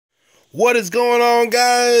What is going on,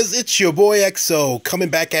 guys? It's your boy XO coming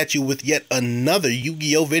back at you with yet another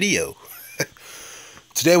Yu-Gi-Oh video.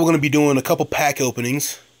 Today we're going to be doing a couple pack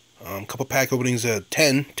openings. Couple pack openings,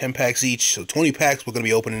 10 packs each. So 20 packs we're going to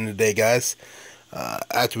be opening today, guys.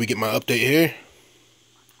 After we get my update here.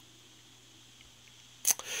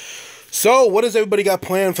 So what does everybody got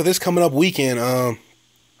planned for this coming up weekend?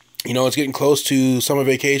 You know, it's getting close to summer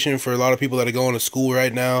vacation for a lot of people that are going to school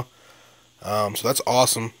right now. So that's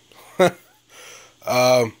awesome.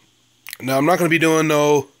 Now I'm not going to be doing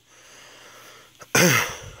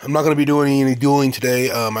any dueling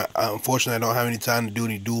today. Unfortunately, I don't have any time to do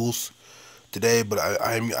any duels today, but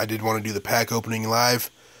I did want to do the pack opening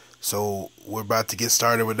live, so we're about to get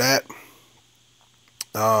started with that.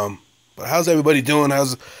 But how's everybody doing?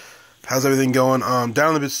 How's everything going?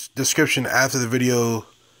 Down in the description after the video,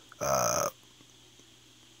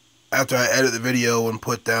 after I edit the video and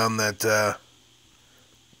put down that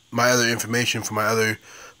my other information for my other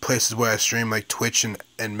places where I stream, like Twitch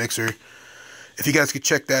and Mixer. If you guys could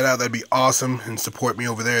check that out, that'd be awesome, and support me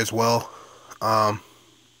over there as well.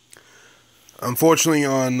 Unfortunately,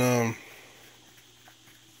 on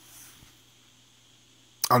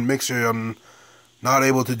Mixer, I'm not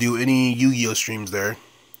able to do any Yu-Gi-Oh streams there.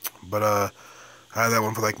 But I have that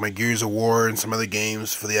one for like my Gears of War and some other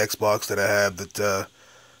games for the Xbox that I have that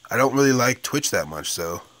I don't really like Twitch that much.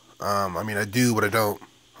 So I mean, I do, but I don't.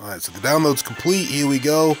 Alright, so the download's complete. Here we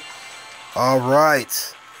go.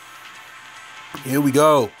 Alright. Here we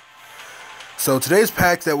go. So today's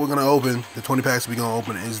pack that we're going to open, the 20 packs we're going to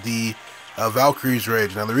open, is the Valkyrie's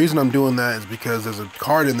Rage. Now the reason I'm doing that is because there's a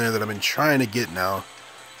card in there that I've been trying to get now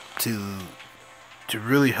to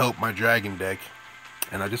really help my dragon deck.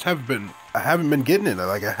 And I just haven't been getting it.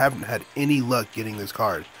 Like, I haven't had any luck getting this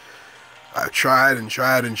card. I've tried and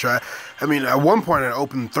tried and tried. I mean, at one point I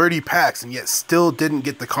opened 30 packs and yet still didn't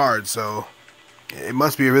get the card, so it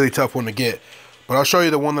must be a really tough one to get. But I'll show you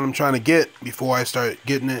the one that I'm trying to get before I start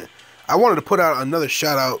getting it. I wanted to put out another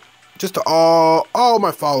shout out just to all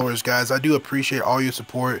my followers, guys. I do appreciate all your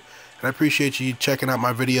support, and I appreciate you checking out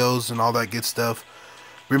my videos and all that good stuff.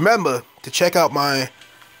 Remember to check out my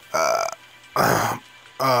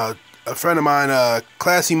a friend of mine,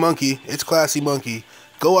 Classy Monkey. It's Classy Monkey.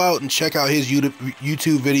 Go out and check out his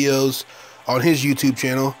YouTube videos on his YouTube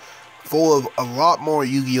channel, full of a lot more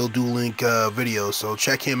Yu-Gi-Oh! Duel Link videos. So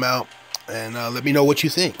check him out and let me know what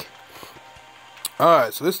you think.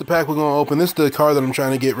 Alright, so this is the pack we're going to open. This is the card that I'm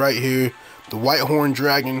trying to get right here, the White Horn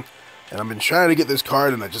Dragon. And I've been trying to get this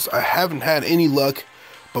card, and I haven't had any luck.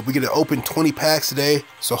 But we get to open 20 packs today,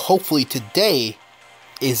 so hopefully today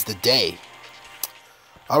is the day.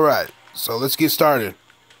 Alright, so let's get started.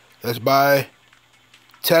 Let's buy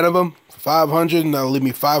 10 of them for 500, and that'll leave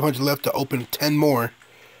me 500 left to open 10 more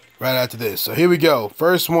right after this. So here we go.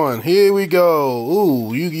 First one. Here we go.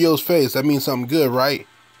 Ooh, Yu-Gi-Oh's face. That means something good, right?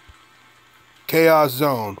 Chaos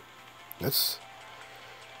Zone. Let's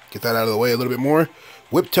get that out of the way a little bit more.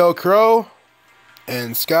 Whiptail Crow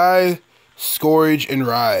and Sky Scourge and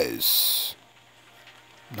Rise.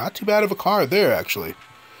 Not too bad of a card there, actually.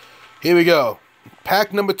 Here we go.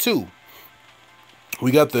 Pack number 2. We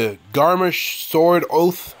got the Garmish Sword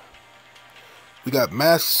Oath. We got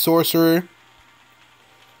Masked Sorcerer.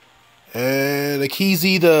 And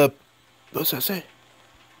Akizi the... What's that say?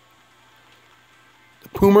 The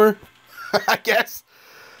Poomer? I guess.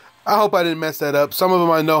 I hope I didn't mess that up. Some of them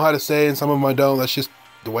I know how to say and some of them I don't. That's just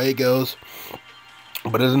the way it goes.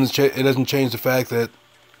 But it doesn't change the fact that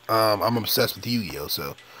I'm obsessed with Yu-Gi-Oh!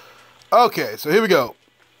 So, okay, so here we go.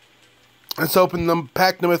 Let's open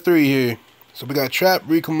pack number 3 here. So we got Trap,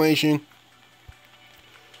 Reclamation,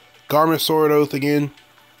 Garmish Sword Oath again,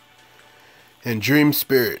 and Dream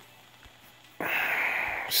Spirit.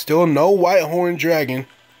 Still no White Horn Dragon.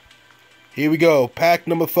 Here we go. Pack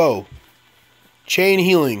number 4. Chain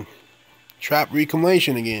Healing, Trap,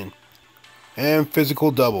 Reclamation again, and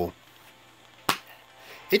Physical Double.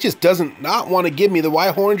 It just doesn't not want to give me the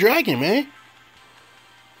White Horn Dragon, man.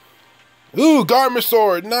 Ooh, Garmish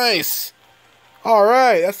Sword. Nice.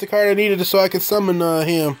 Alright, that's the card I needed so I could summon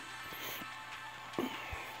him.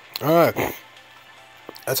 Alright.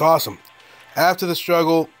 That's awesome. After the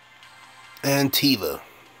Struggle and Tiva,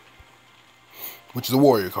 which is a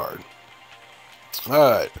warrior card.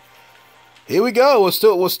 Alright. Here we go. We're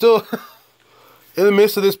still in the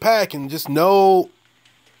midst of this pack, and just no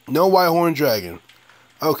White Horn Dragon.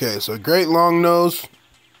 Okay, so Great Long Nose.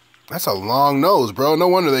 That's a long nose, bro. No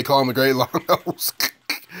wonder they call him a Great Long Nose.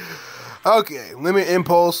 Okay, Limit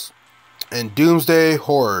Impulse and Doomsday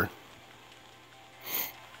Horror.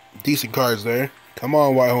 Decent cards there. Come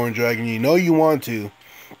on, White Horn Dragon. You know you want to.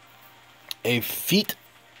 A Feat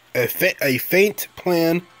A Faint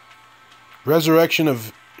Plan, Resurrection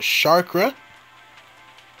of Chakra,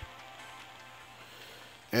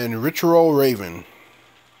 and Ritual Raven.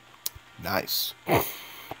 Nice.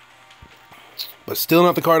 But still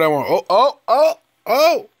not the card I want.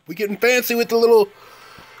 Oh! We getting fancy with the little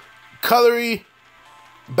colory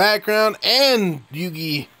background and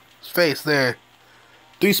Yugi's face there.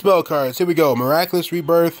 3 spell cards. Here we go. Miraculous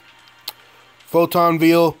Rebirth, Photon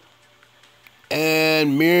Veil,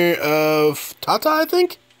 and Mirror of Tata, I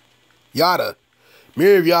think? Yada.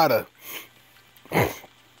 Mirror of Yada.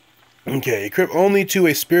 Okay, equip only to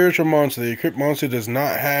a spiritual monster. The equipped monster does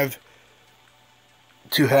not have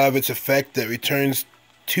to have its effect that returns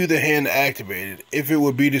to the hand activated. If it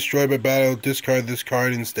would be destroyed by battle, discard this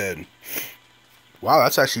card instead. Wow,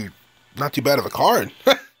 that's actually not too bad of a card.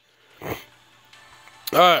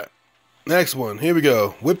 Alright, next one. Here we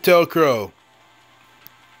go. Whiptail Crow,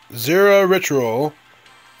 Zero Ritual,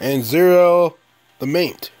 and Zero the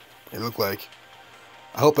Maint. It looked like.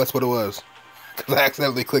 I hope that's what it was, because I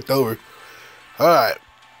accidentally clicked over. Alright,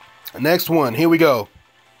 next one. Here we go.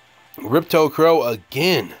 Riptail Crow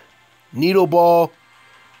again. Needle Ball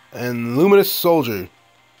and Luminous Soldier.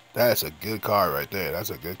 That's a good card right there. That's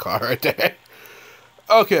a good card right there.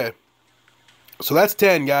 Okay. So that's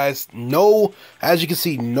 10, guys. No, as you can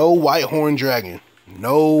see, no White Horn Dragon.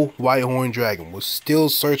 No White Horn Dragon. We're still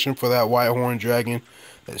searching for that White Horn Dragon.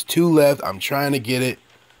 There's 2 left. I'm trying to get it.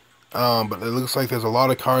 But it looks like there's a lot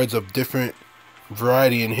of cards of different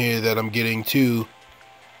variety in here that I'm getting too,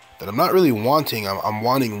 that I'm not really wanting. I'm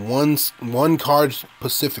wanting one card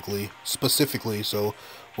specifically. So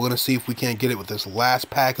we're gonna see if we can't get it with this last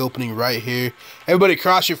pack opening right here. Everybody,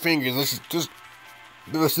 cross your fingers.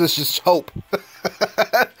 Let's just hope.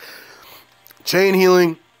 Chain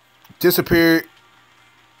Healing, Disappear,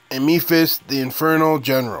 and Mephis, the Infernal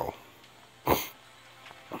General.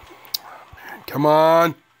 Come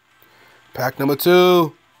on. Pack number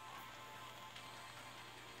 2.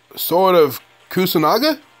 Sword of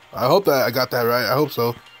Kusunaga? I hope that I got that right. I hope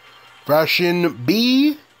so. Brashin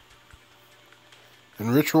B.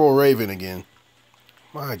 And Ritual Raven again.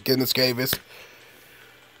 My goodness, Gavis.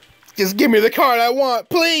 Just give me the card I want,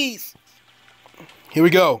 please. Here we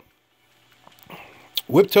go.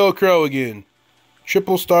 Whiptail Crow again.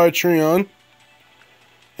 Triple Star Trion.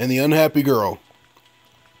 And the Unhappy Girl.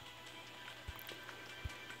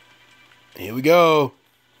 Here we go.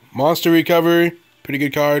 Monster Recovery. Pretty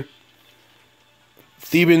good card.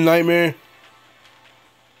 Theban Nightmare.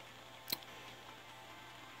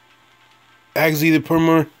 Agzi the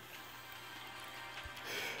Primer.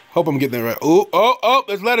 Hope I'm getting that right. Oh,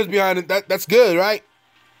 there's letters behind it. That's good, right?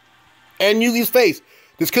 And Yugi's face.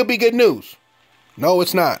 This could be good news. No,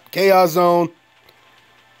 it's not. Chaos Zone.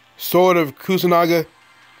 Sword of Kusunaga.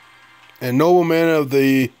 And Nobleman of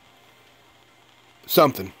the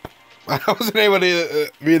something. I wasn't able to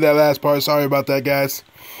read that last part. Sorry about that, guys.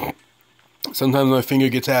 Sometimes my finger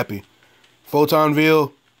gets happy. Photon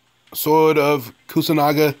Veil. Sword of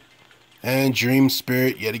Kusunaga. And Dream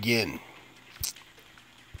Spirit yet again.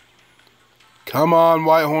 Come on,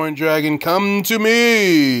 White Horn Dragon, come to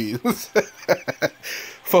me!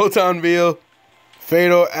 Photon Veil,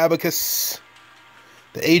 Fatal Abacus,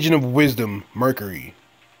 the Agent of Wisdom, Mercury.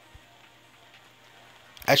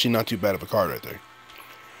 Actually, not too bad of a card right there.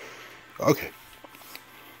 Okay.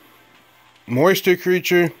 Moisture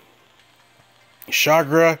Creature,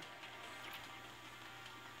 Chakra,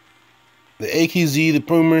 the AKZ, the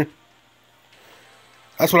Poomer.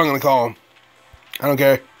 That's what I'm going to call him. I don't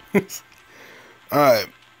care. Alright,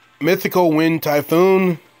 Mythical Wind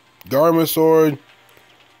Typhoon, Garma Sword,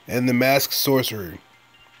 and the Masked Sorcerer.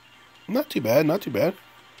 Not too bad, not too bad.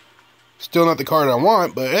 Still not the card I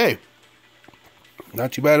want, but hey,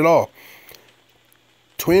 not too bad at all.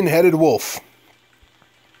 Twin-Headed Wolf,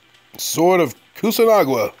 Sword of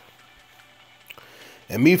Kusanagua,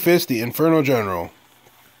 and Mephis, the Infernal General.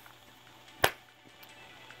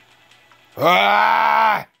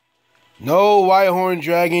 Ah! No White Horn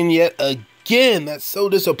Dragon yet again. That's so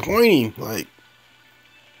disappointing. Like,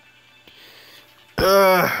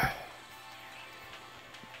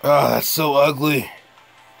 that's so ugly.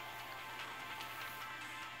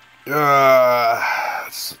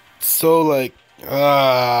 It's so like,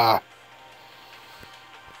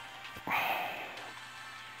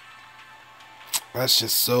 that's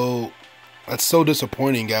just so, that's so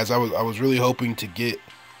disappointing, guys. I was really hoping to get,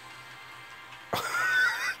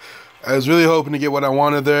 I was really hoping to get what I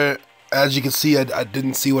wanted there. As you can see, I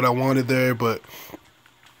didn't see what I wanted there, but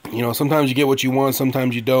you know, sometimes you get what you want,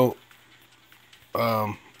 sometimes you don't.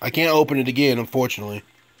 I can't open it again, unfortunately.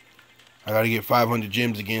 I gotta get 500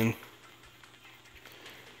 gems again.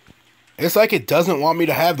 It's like it doesn't want me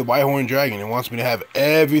to have the White Horn Dragon. It wants me to have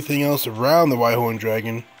everything else around the White Horn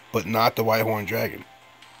Dragon, but not the White Horn Dragon.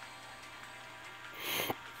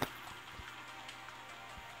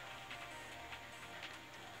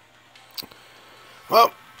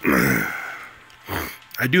 Well,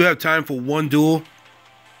 I do have time for one duel.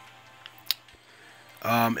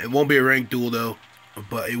 It won't be a ranked duel though,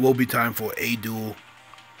 but it will be time for a duel.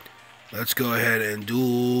 Let's go ahead and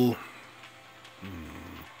duel.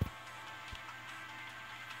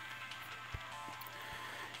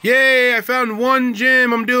 Yay, I found one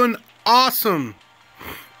gem. I'm doing awesome.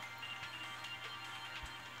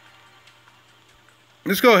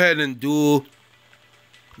 Let's go ahead and duel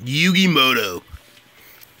Yugioh.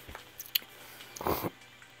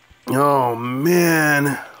 Oh,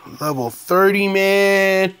 man. Level 30,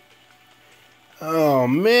 man. Oh,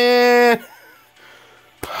 man.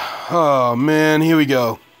 Oh, man. Here we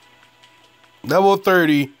go. Level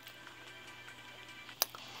 30.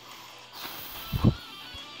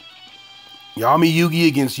 Yami Yugi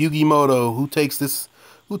against Yugioh. Who takes this?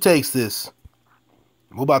 Who takes this?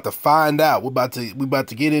 We're about to find out. We're about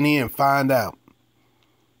to get in here and find out.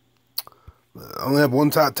 I only have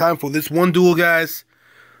one time for this one duel, guys.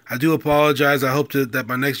 I do apologize. I hope that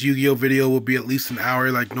my next Yu-Gi-Oh video will be at least an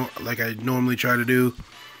hour, like I normally try to do.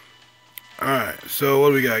 All right. So what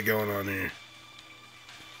do we got going on here?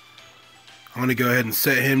 I'm gonna go ahead and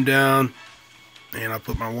set him down, and I'll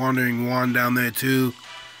put my Wandering Wand down there too,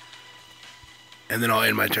 and then I'll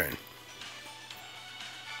end my turn.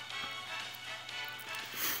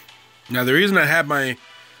 Now the reason I have my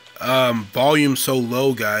volume so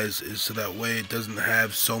low, guys, is so that way it doesn't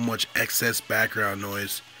have so much excess background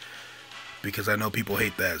noise, because I know people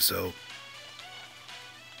hate that. So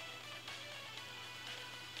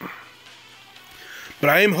but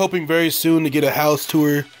I am hoping very soon to get a house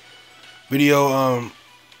tour video.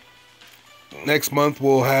 Next month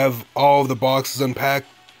we'll have all of the boxes unpacked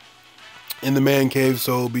in the man cave,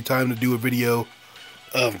 so it'll be time to do a video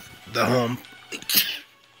of the home.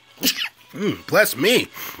 Bless me.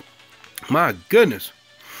 My goodness.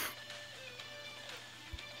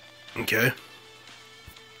 Okay.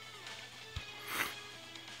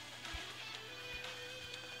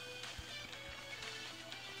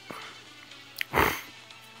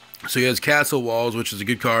 So he has Castle Walls, which is a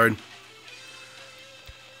good card.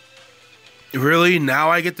 Really? Now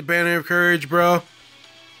I get the Banner of Courage, bro?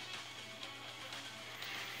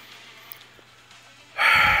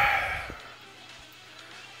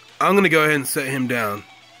 I'm going to go ahead and set him down.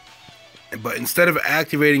 But instead of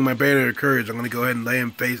activating my Banner of Courage, I'm going to go ahead and lay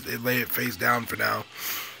it face down for now.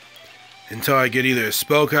 Until I get either a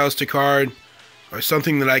Spellcaster card or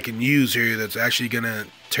something that I can use here that's actually going to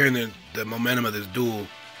turn the momentum of this duel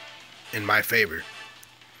in my favor.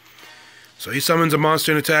 So he summons a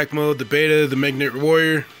monster in attack mode, the Beta, the Magnet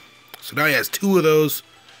Warrior. So now he has two of those.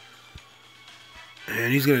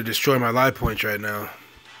 And he's going to destroy my life points right now.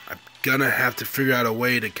 I'm going to have to figure out a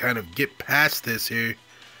way to kind of get past this here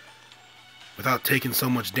without taking so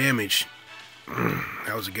much damage.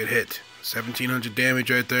 That was a good hit. 1700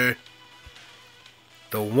 damage right there.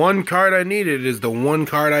 The one card I needed is the one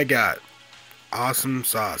card I got. Awesome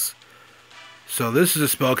sauce. So this is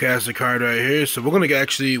a Spellcaster card right here. So we're not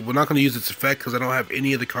going to use its effect because I don't have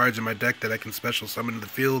any of the cards in my deck that I can special summon to the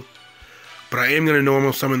field. But I am going to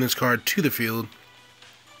normal summon this card to the field.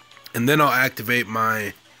 And then I'll activate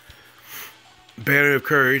my Banner of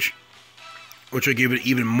Courage, which will give it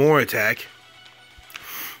even more attack.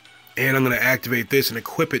 And I'm going to activate this and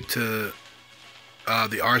equip it to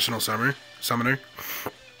the Arsenal Summoner.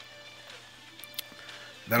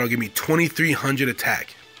 That'll give me 2300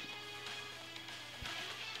 attack.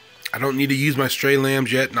 I don't need to use my Stray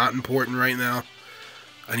Lambs yet. Not important right now.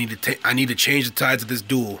 I need to change the tides of this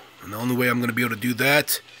duel. And the only way I'm going to be able to do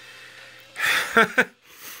that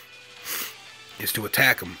is to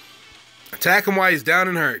attack him. Attack him while he's down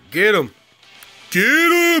and hurt. Get him. Get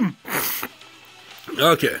him.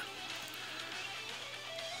 Okay.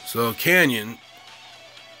 So Canyon.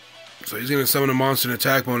 So he's going to summon a monster in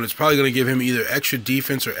attack mode. It's probably going to give him either extra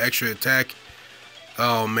defense or extra attack.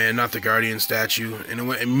 Oh man, not the Guardian statue. And it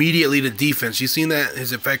went immediately to defense. You seen that?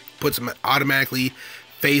 His effect puts him automatically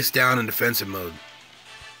face down in defensive mode.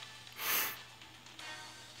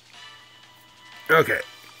 Okay.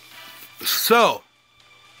 So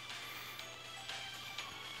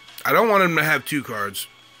I don't want him to have two cards.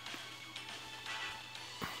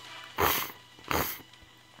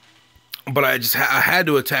 But I had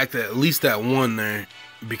to attack at least that one there,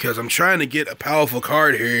 because I'm trying to get a powerful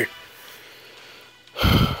card here.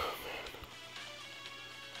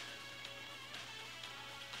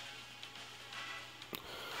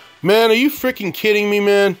 Man, are you freaking kidding me,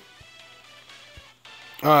 man?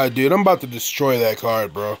 Alright, dude, I'm about to destroy that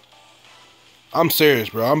card, bro. I'm serious,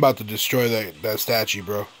 bro. I'm about to destroy that statue,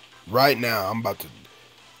 bro. Right now, I'm about to...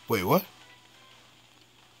 Wait, what?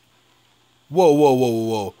 Whoa, whoa, whoa, whoa,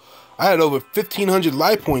 whoa. I had over 1,500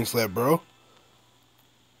 life points left, bro.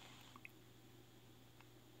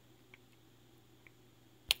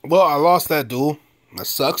 Well, I lost that duel. That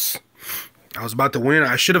sucks. I was about to win.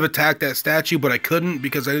 I should have attacked that statue, but I couldn't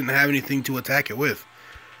because I didn't have anything to attack it with.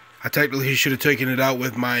 I technically should have taken it out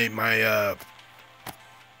with my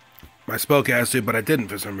spellcaster, but I didn't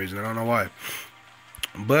for some reason. I don't know why.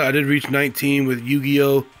 But I did reach 19 with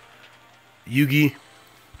Yu-Gi-Oh! Yugi.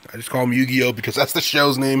 I just call him Yu-Gi-Oh! Because that's the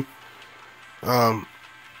show's name. Let's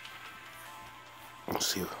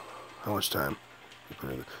see how much time.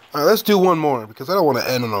 Alright, let's do one more because I don't want to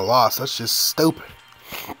end on a loss. That's just stupid.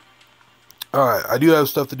 Alright, I do have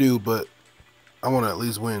stuff to do, but I want to at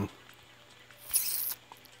least win.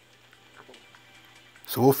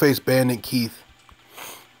 So we'll face Bandit Keith.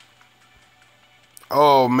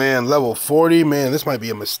 Oh man, level 40? Man, this might be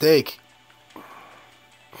a mistake.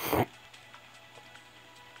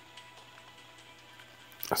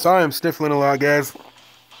 Sorry I'm sniffling a lot, guys.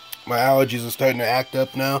 My allergies are starting to act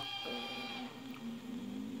up now.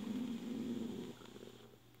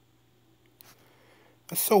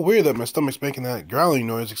 It's so weird that my stomach's making that growling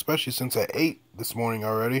noise, especially since I ate this morning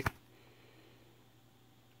already.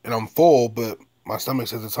 And I'm full, but my stomach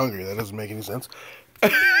says it's hungry. That doesn't make any sense.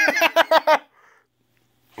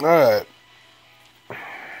 Alright.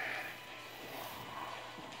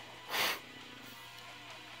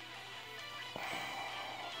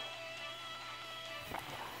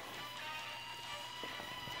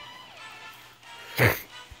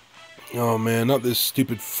 Oh man, not this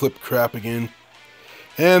stupid flip crap again.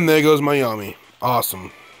 And there goes my Yami.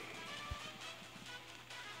 Awesome.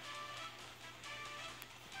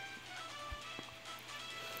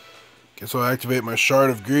 Guess I'll activate my Shard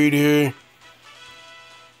of Greed here.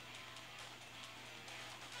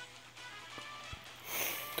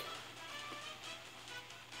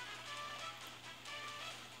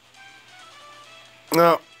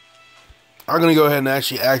 Now, I'm going to go ahead and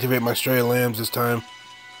actually activate my Stray Lambs this time.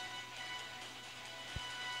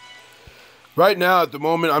 Right now, at the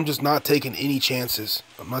moment, I'm just not taking any chances.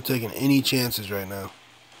 I'm not taking any chances right now.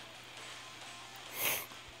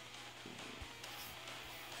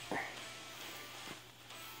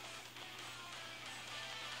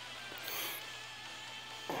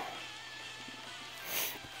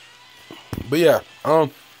 But yeah,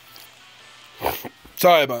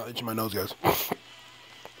 sorry about itching my nose, guys.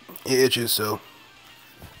 It itches, so.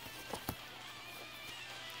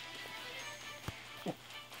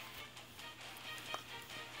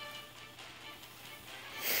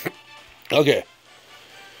 Okay.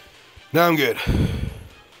 Now I'm good.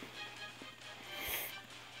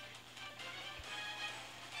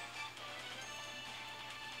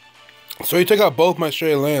 So he took out both my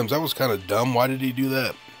Stray Lambs. That was kind of dumb. Why did he do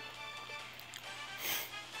that?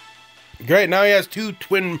 Great, now he has 2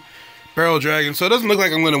 twin barrel dragons, so it doesn't look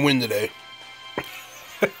like I'm going to win today.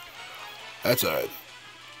 That's alright.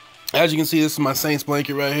 As you can see, this is my Saints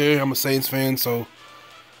blanket right here. I'm a Saints fan, so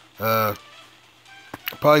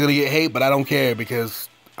probably going to get hate, but I don't care because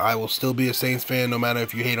I will still be a Saints fan no matter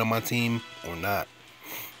if you hate on my team or not.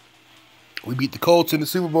 We beat the Colts in the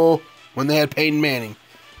Super Bowl when they had Peyton Manning.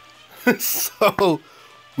 So,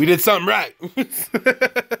 we did something right.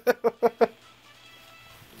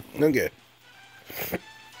 Okay.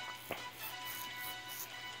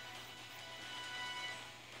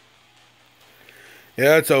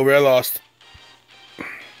 Yeah, it's over. I lost.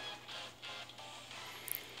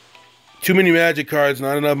 Too many magic cards,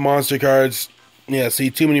 not enough monster cards. Yeah,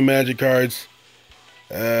 see, too many magic cards.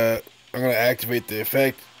 I'm going to activate the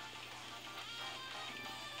effect.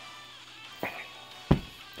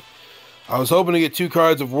 I was hoping to get 2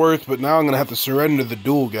 cards of worth, but now I'm going to have to surrender the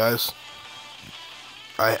duel, guys.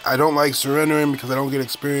 I don't like surrendering because I don't get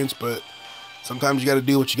experience, but sometimes you got to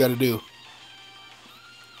do what you got to do.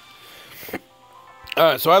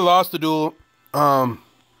 Alright, so I lost the duel.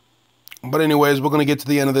 But anyways, we're going to get to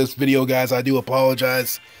the end of this video, guys. I do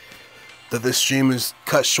apologize that this stream is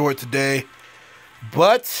cut short today.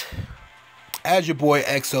 But, as your boy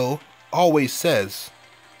XO always says,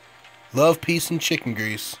 love, peace, and chicken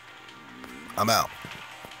grease. I'm out.